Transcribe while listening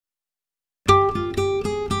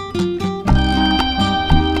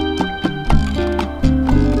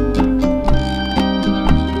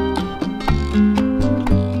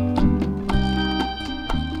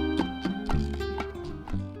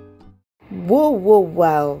Whoa,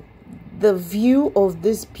 wow. The view of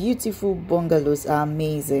these beautiful bungalows are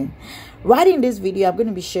amazing. Right in this video, I'm going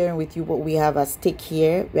to be sharing with you what we have at stake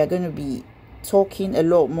here. We are going to be talking a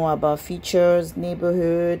lot more about features,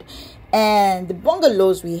 neighborhood, and the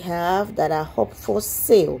bungalows we have that are up for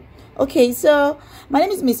sale. Okay, so my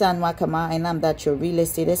name is Miss Anwakama, and I'm your real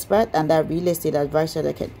estate expert and that real estate advisor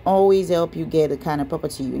that can always help you get the kind of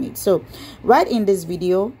property you need. So right in this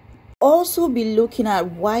video, also be looking at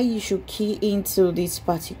why you should key into these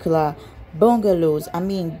particular bungalows. I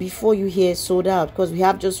mean, before you hear sold out, because we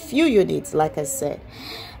have just few units, like I said.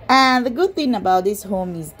 And the good thing about this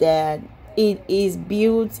home is that it is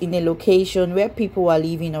built in a location where people are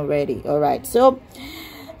living already. All right, so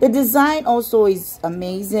the design also is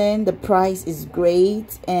amazing, the price is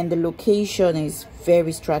great, and the location is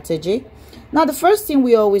very strategic. Now, the first thing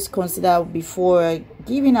we always consider before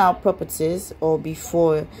giving out properties or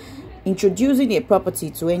before introducing a property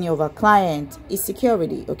to any of our clients is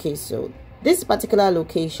security. Okay, so this particular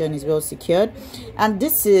location is well secured, and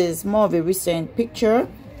this is more of a recent picture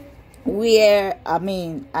where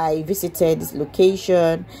I visited this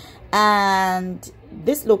location, and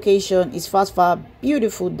this location is far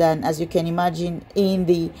beautiful than, as you can imagine, in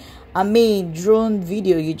the drone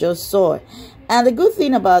video you just saw. And the good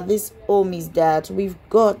thing about this home is that we've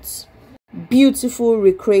got beautiful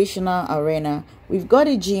recreational arena. We've got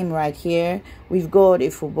a gym right here. We've got a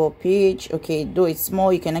football pitch. Okay, though it's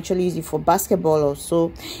small, you can actually use it for basketball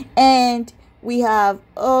also. And we have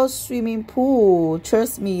a swimming pool.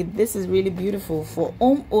 Trust me, this is really beautiful for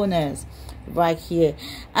homeowners right here.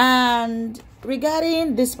 And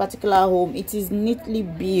regarding this particular home, it is neatly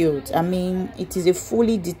built. I mean, it is a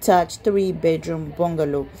fully detached 3-bedroom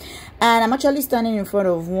bungalow, and I'm actually standing in front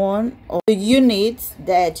of one of the units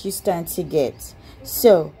that you stand to get.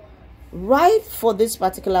 So right for this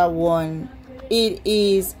particular one, it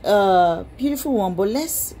is a beautiful one, but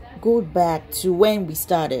let's go back to when we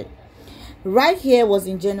started. Right here was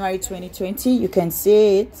in January 2020. You can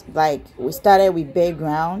see it, like we started with bare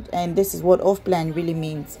ground, and this is what off-plan really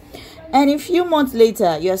means. And a few months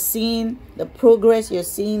later, you're seeing the progress. You're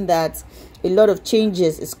seeing that a lot of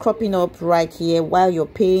changes is cropping up right here while you're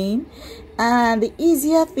paying. And the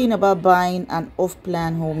easier thing about buying an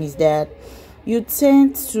off-plan home is that you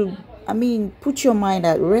tend to, put your mind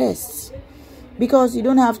at rest, because you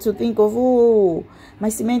don't have to think of, oh, my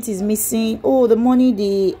cement is missing, oh, the money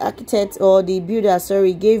the architect or the builder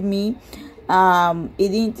gave me,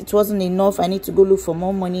 it wasn't enough, I need to go look for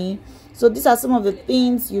more money. So these are some of the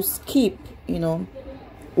things you skip,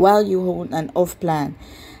 while you hold an off plan.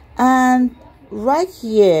 And right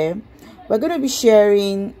here, we're going to be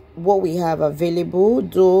sharing what we have available,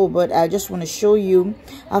 but I just want to show you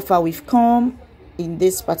how far we've come in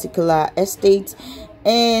this particular estate.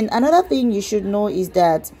 And another thing you should know is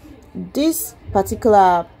that these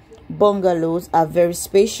particular bungalows are very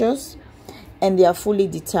spacious and they are fully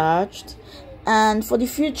detached. And for the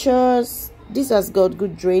futures, this has got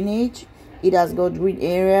good drainage, it has got green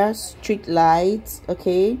areas, street lights,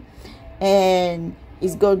 okay, and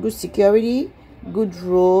it's got good security, good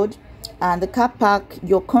road, and the car park,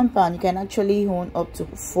 your compound, you can actually own up to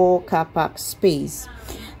 4 car park space,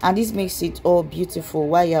 and this makes it all beautiful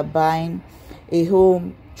while you're buying a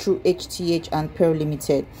home through HTH and Pearl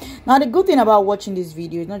Limited. Now, the good thing about watching this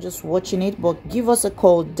video is not just watching it, but give us a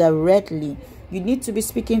call directly. You need to be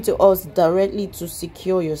speaking to us directly to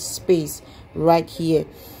secure your space right here.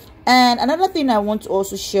 And another thing I want to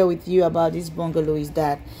also share with you about this bungalow is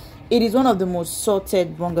that it is one of the most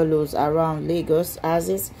sorted bungalows around Lagos as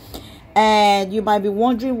is. And you might be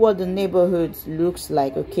wondering what the neighborhood looks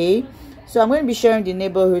like. Okay, so I'm going to be sharing the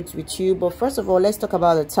neighborhoods with you, but first of all, let's talk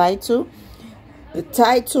about the title. The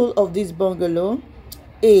title of this bungalow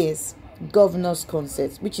is Governor's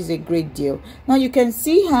Concert, which is a great deal. Now you can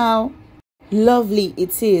see how lovely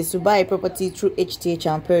it is to buy a property through HTH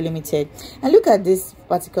and Pearl Limited. And look at this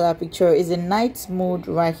particular picture. It's a night mode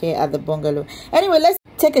right here at the bungalow. Anyway, let's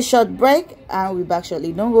take a short break and we'll be back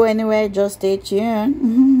shortly. Don't go anywhere, just stay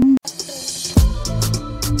tuned.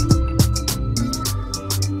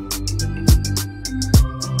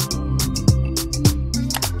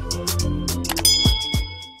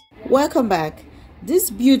 Welcome back. This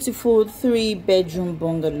beautiful 3-bedroom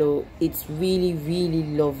bungalow, it's really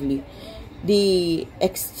lovely. The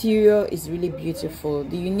exterior is really beautiful.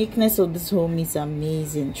 The uniqueness of this home is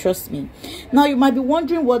amazing, trust me. Now you might be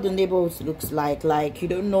wondering what the neighborhood looks like you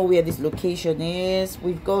don't know where this location is.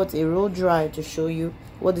 We've got a road drive to show you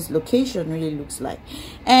what this location really looks like.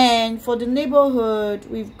 And for the neighborhood,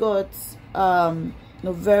 we've got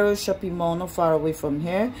Novare shopping mall not far away from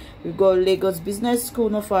here. We've got Lagos Business School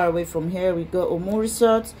not far away from here. We've got Omu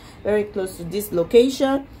Resort very close to this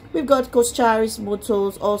location. We've got Choscharis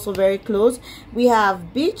Motors also very close. We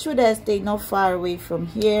have Beechwood Estate not far away from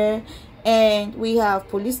here. And we have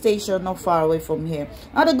police station not far away from here.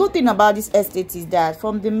 Now the good thing about this estate is that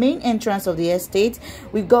from the main entrance of the estate,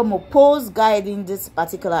 we've got mopeds guiding this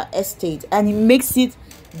particular estate, and it makes it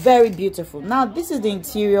very beautiful. Now this is the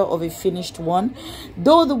interior of a finished one,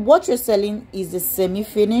 though what you're selling is the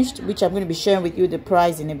semi-finished, which I'm going to be sharing with you the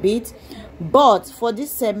price in a bit. But for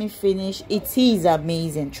this semi-finished, it is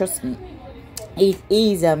amazing, trust me. It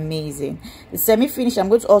is amazing. The semi-finished, I'm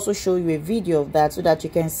going to also show you a video of that so that you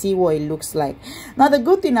can see what it looks like. Now the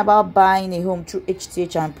good thing about buying a home through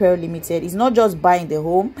HTH and Pearl Limited is not just buying the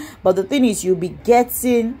home, but the thing is you'll be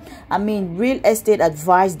getting, real estate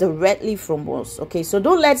advice directly from us. Okay, so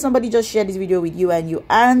don't let somebody just share this video with you and you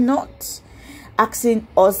are not asking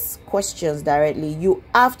us questions directly. You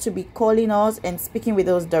have to be calling us and speaking with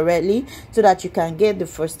us directly so that you can get the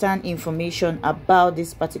first-hand information about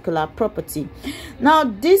this particular property. Now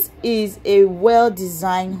this is a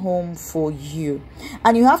well-designed home for you,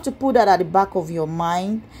 and you have to put that at the back of your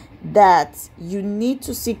mind that you need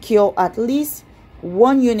to secure at least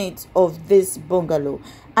one unit of this bungalow.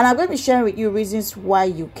 And I'm going to be sharing with you reasons why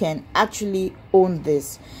you can actually own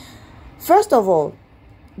this. First of all,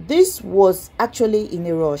 this was actually in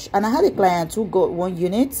a rush, and I had a client who got one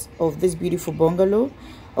unit of this beautiful bungalow.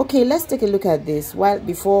 Okay, let's take a look at this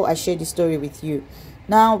before I share the story with you.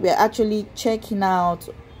 Now we're actually checking out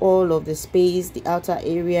all of the space, the outer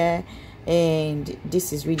area, and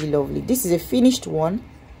this is really lovely. This is a finished one,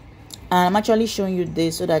 and I'm actually showing you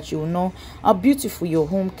this so that you will know how beautiful your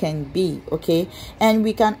home can be. Okay, and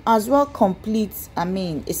we can as well complete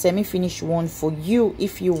a semi-finished one for you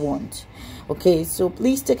if you want. Okay, so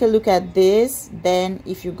please take a look at this. Then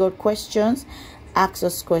if you got questions, ask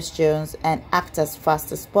us questions and act as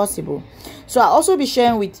fast as possible. So I'll also be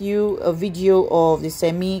sharing with you a video of the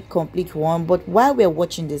semi-complete one, but while we're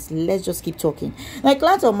watching this, let's just keep talking. Now a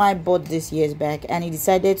client of mine bought this years back, and he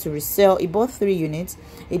decided to resell. He bought 3 units.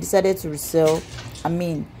 He decided to resell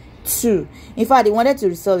 2. In fact, he wanted to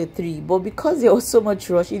resell the 3, but because there was so much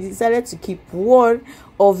rush, he decided to keep 1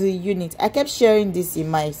 of the unit. I kept sharing this in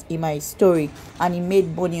my story, and he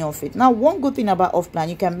made money off it. Now one good thing about off plan,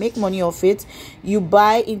 you can make money off it. You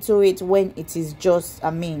buy into it when it is just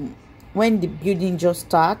when the building just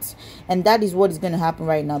starts, and that is what is going to happen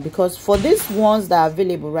right now, because for these ones that are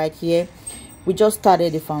available right here, we just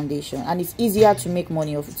started the foundation, and it's easier to make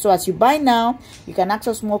money off it. So as you buy now, you can ask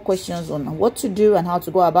us more questions on what to do and how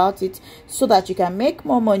to go about it so that you can make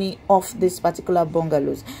more money off this particular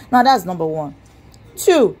bungalows. Now that's number 1.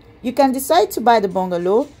 2, you can decide to buy the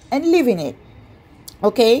bungalow and live in it.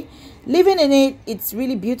 Okay, living in it, it's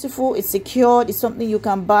really beautiful, it's secured, it's something you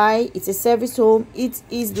can buy, it's a service home, it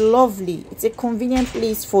is lovely, it's a convenient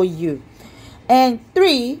place for you. And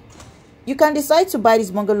 3, you can decide to buy this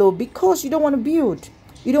bungalow because you don't want to build.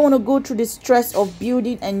 You don't want to go through the stress of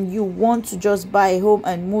building, and you want to just buy a home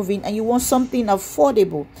and move in, and you want something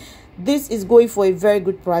affordable. This is going for a very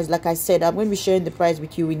good price. Like I said, I'm going to be sharing the price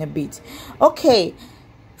with you in a bit. Okay,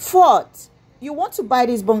 4th, you want to buy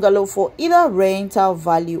this bungalow for either rental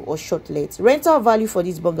value or short let. Rental value for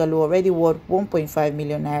this bungalow already worth 1.5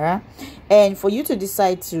 million naira, and for you to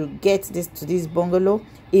decide to get this bungalow,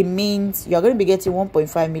 it means you're going to be getting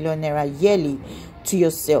 1.5 million naira yearly to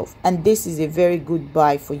yourself, and this is a very good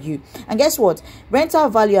buy for you. And guess what, rental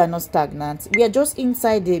value are not stagnant. We are just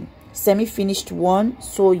inside the semi-finished one,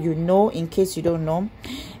 so you know, in case you don't know.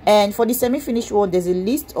 And for the semi-finished one, there's a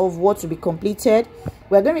list of what to be completed.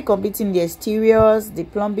 We're going to be completing the exteriors, the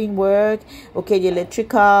plumbing work, okay, the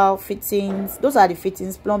electrical fittings. Those are the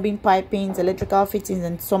fittings: plumbing, pipings, electrical fittings,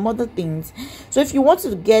 and some other things. So if you want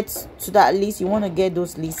to get to that list, you want to get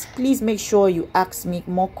those lists, please make sure you ask me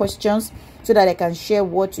more questions so that I can share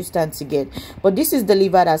what you stand to get. But this is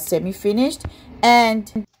delivered as semi-finished,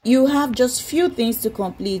 and you have just few things to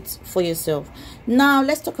complete for yourself. Now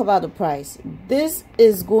let's talk about the price. This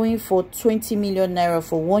is going for 20 million naira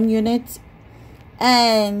for 1 unit,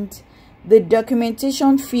 and the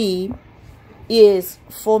documentation fee is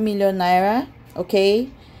 4 million naira. Okay,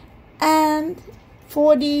 and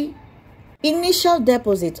for the initial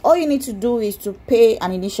deposit, all you need to do is to pay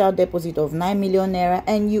an initial deposit of 9 million naira,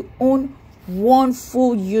 and you own 1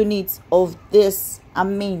 full unit of this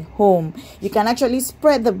home. You can actually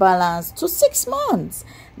spread the balance to 6 months.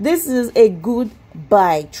 This is a good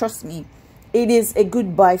buy, trust me. It is a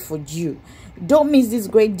good buy for you. Don't miss this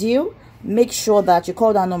great deal. make sure that you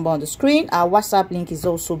call that number on the screen. Our WhatsApp link is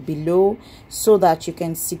also below, so that you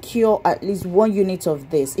can secure at least 1 unit of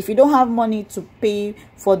this. If you don't have money to pay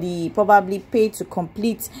for probably pay to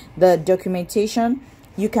complete the documentation,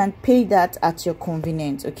 you can pay that at your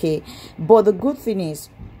convenience, okay? But the good thing is,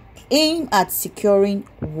 aim at securing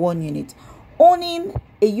 1 unit. Owning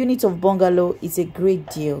a unit of bungalow is a great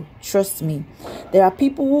deal, trust me. There are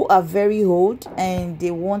people who are very old and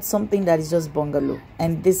they want something that is just bungalow,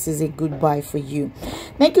 and this is a good buy for you.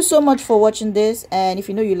 Thank you so much for watching this, and if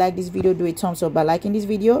you know you like this video, do a thumbs up by liking this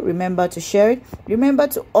video. Remember to share it. Remember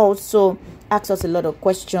to also ask us a lot of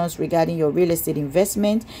questions regarding your real estate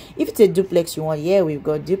investment. If it's a duplex you want, yeah, we've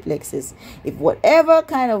got duplexes. If whatever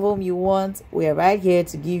kind of home you want, we're right here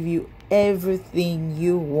to give you everything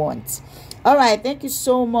you want. All right, thank you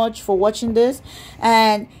so much for watching this,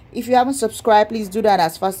 and if you haven't subscribed, please do that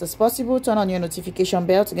as fast as possible. Turn on your notification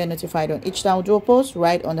bell to get notified on each time we do a post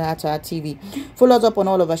right on the Heart to Heart TV. Follow us up on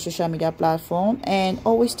all of our social media platforms, and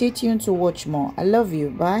always stay tuned to watch more. I love you.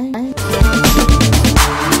 Bye.